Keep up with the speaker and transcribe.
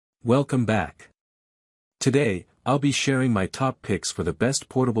Welcome back. Today, I'll be sharing my top picks for the best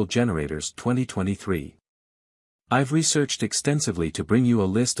portable generators 2023. I've researched extensively to bring you a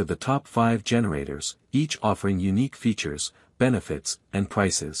list of the top 5 generators, each offering unique features, benefits, and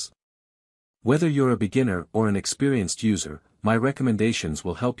prices. Whether you're a beginner or an experienced user, my recommendations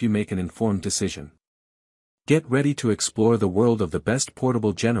will help you make an informed decision. Get ready to explore the world of the best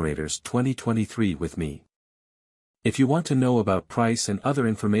portable generators 2023 with me. If you want to know about price and other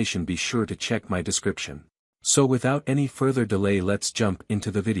information, be sure to check my description. So without any further delay, let's jump into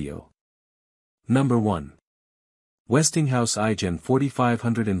the video. Number 1. Westinghouse iGen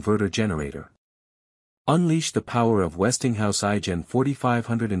 4500 Inverter Generator. Unleash the power of Westinghouse iGen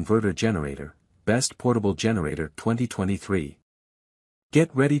 4500 Inverter Generator, Best Portable Generator 2023.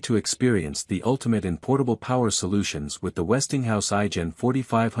 Get ready to experience the ultimate in portable power solutions with the Westinghouse iGen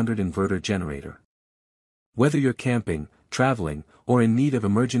 4500 Inverter Generator. Whether you're camping, traveling, or in need of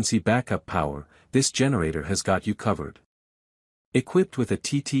emergency backup power, this generator has got you covered. Equipped with a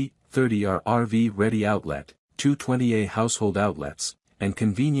TT30R RV-ready outlet, 220A household outlets, and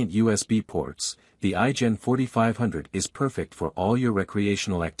convenient USB ports, the iGen 4500 is perfect for all your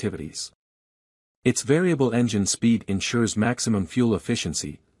recreational activities. Its variable engine speed ensures maximum fuel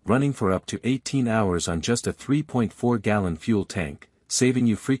efficiency, running for up to 18 hours on just a 3.4-gallon fuel tank, saving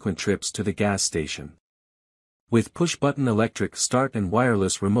you frequent trips to the gas station. With push-button electric start and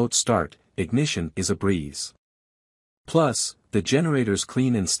wireless remote start, ignition is a breeze. Plus, the generator's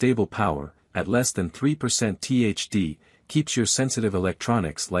clean and stable power, at less than 3% THD, keeps your sensitive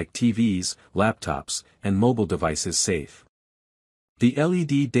electronics like TVs, laptops, and mobile devices safe. The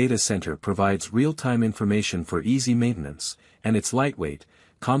LED data center provides real-time information for easy maintenance, and its lightweight,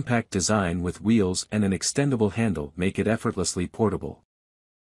 compact design with wheels and an extendable handle make it effortlessly portable.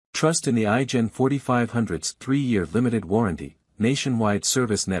 Trust in the iGen 4500's 3-year limited warranty, nationwide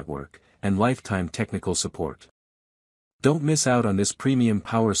service network, and lifetime technical support. Don't miss out on this premium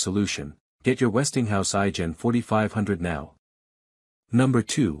power solution. Get your Westinghouse iGen 4500 now. Number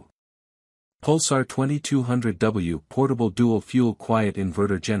 2. Pulsar 2200W Portable Dual Fuel Quiet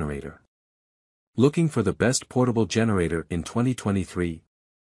Inverter Generator. Looking for the best portable generator in 2023?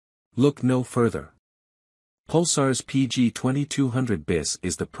 Look no further. Pulsar's PG2200 BIS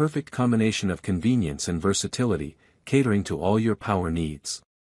is the perfect combination of convenience and versatility, catering to all your power needs.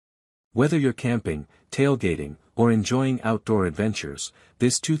 Whether you're camping, tailgating, or enjoying outdoor adventures,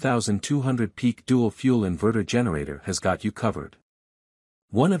 this 2200 peak dual fuel inverter generator has got you covered.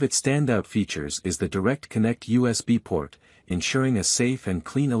 One of its standout features is the Direct Connect USB port, ensuring a safe and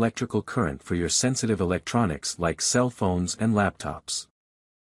clean electrical current for your sensitive electronics like cell phones and laptops.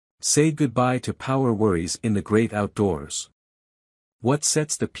 Say goodbye to power worries in the great outdoors. What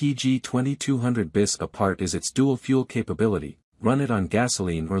sets the PG2200 BIS apart is its dual fuel capability. Run it on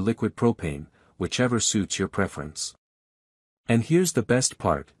gasoline or liquid propane, whichever suits your preference. And here's the best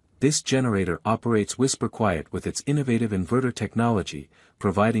part, this generator operates whisper quiet with its innovative inverter technology,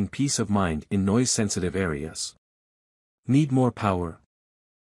 providing peace of mind in noise-sensitive areas. Need more power?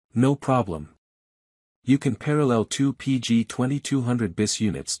 No problem. You can parallel 2 PG2200 BIS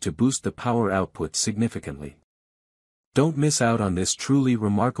units to boost the power output significantly. Don't miss out on this truly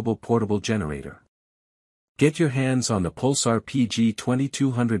remarkable portable generator. Get your hands on the Pulsar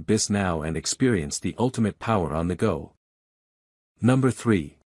PG2200 BIS now and experience the ultimate power on the go. Number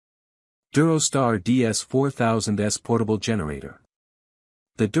 3. Durostar DS4000S Portable Generator.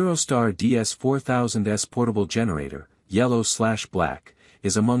 The Durostar DS4000S Portable Generator, yellow/black,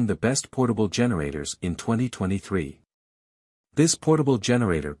 is among the best portable generators in 2023. This portable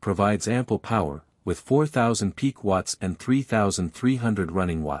generator provides ample power, with 4,000 peak watts and 3,300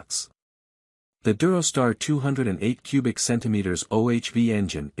 running watts. The Durostar 208 cubic centimeters OHV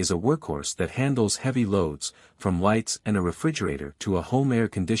engine is a workhorse that handles heavy loads, from lights and a refrigerator to a home air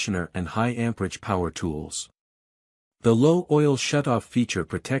conditioner and high amperage power tools. The low oil shutoff feature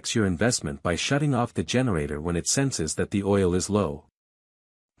protects your investment by shutting off the generator when it senses that the oil is low.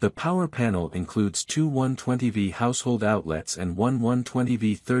 The power panel includes 2 120V household outlets and one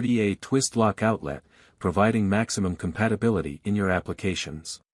 120V 30A twist lock outlet, providing maximum compatibility in your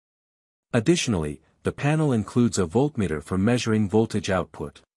applications. Additionally, the panel includes a voltmeter for measuring voltage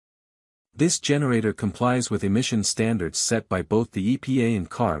output. This generator complies with emission standards set by both the EPA and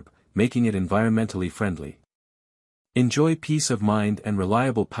CARB, making it environmentally friendly. Enjoy peace of mind and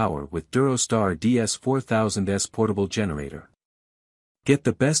reliable power with Durostar DS4000S Portable Generator. Get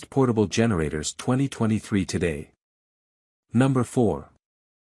the best portable generators 2023 today. Number 4.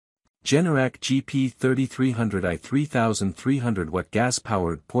 Generac GP3300i 3300 watt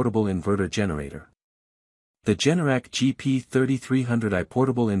gas-powered portable inverter generator. The Generac GP3300i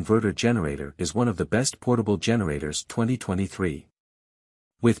portable inverter generator is one of the best portable generators 2023.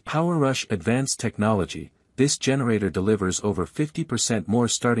 With PowerRush advanced technology, this generator delivers over 50% more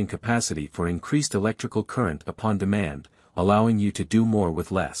starting capacity for increased electrical current upon demand, allowing you to do more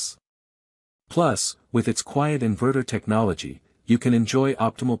with less. Plus, with its quiet inverter technology, you can enjoy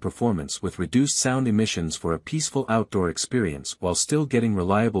optimal performance with reduced sound emissions for a peaceful outdoor experience while still getting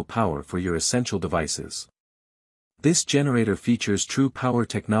reliable power for your essential devices. This generator features true power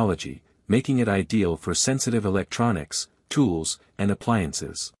technology, making it ideal for sensitive electronics, tools, and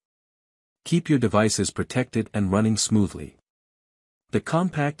appliances. Keep your devices protected and running smoothly. The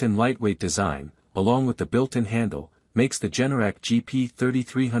compact and lightweight design, along with the built-in handle, makes the Generac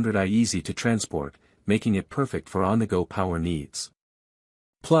GP3300i easy to transport, making it perfect for on-the-go power needs.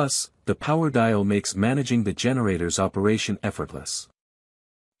 Plus, the power dial makes managing the generator's operation effortless.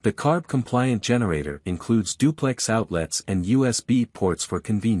 The CARB-compliant generator includes duplex outlets and USB ports for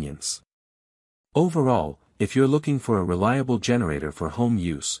convenience. Overall, if you're looking for a reliable generator for home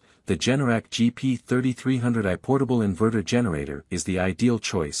use, the Generac GP3300i portable inverter generator is the ideal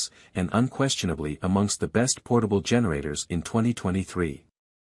choice, and unquestionably amongst the best portable generators in 2023.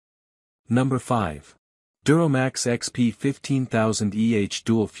 Number 5. Duramax XP15000EH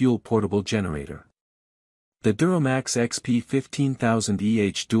Dual Fuel Portable Generator. The Duramax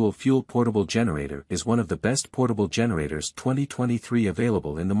XP15000EH Dual Fuel Portable Generator is one of the best portable generators 2023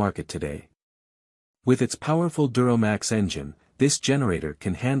 available in the market today. With its powerful Duramax engine, this generator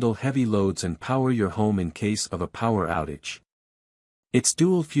can handle heavy loads and power your home in case of a power outage. Its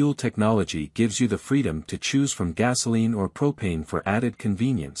dual fuel technology gives you the freedom to choose from gasoline or propane for added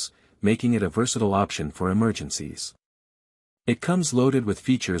convenience, making it a versatile option for emergencies. It comes loaded with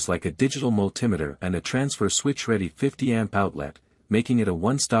features like a digital multimeter and a transfer switch-ready 50-amp outlet, making it a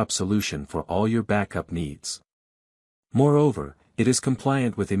one-stop solution for all your backup needs. Moreover, it is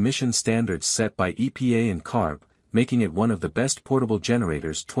compliant with emission standards set by EPA and CARB, making it one of the best portable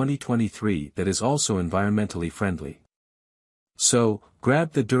generators 2023 that is also environmentally friendly. So,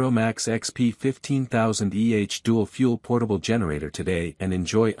 grab the Duramax XP15000EH Dual Fuel Portable Generator today and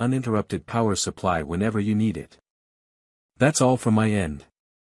enjoy uninterrupted power supply whenever you need it. That's all from my end.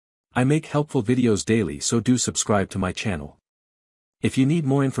 I make helpful videos daily, so do subscribe to my channel. If you need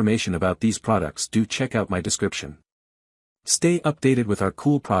more information about these products, do check out my description. Stay updated with our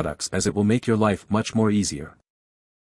cool products, as it will make your life much more easier.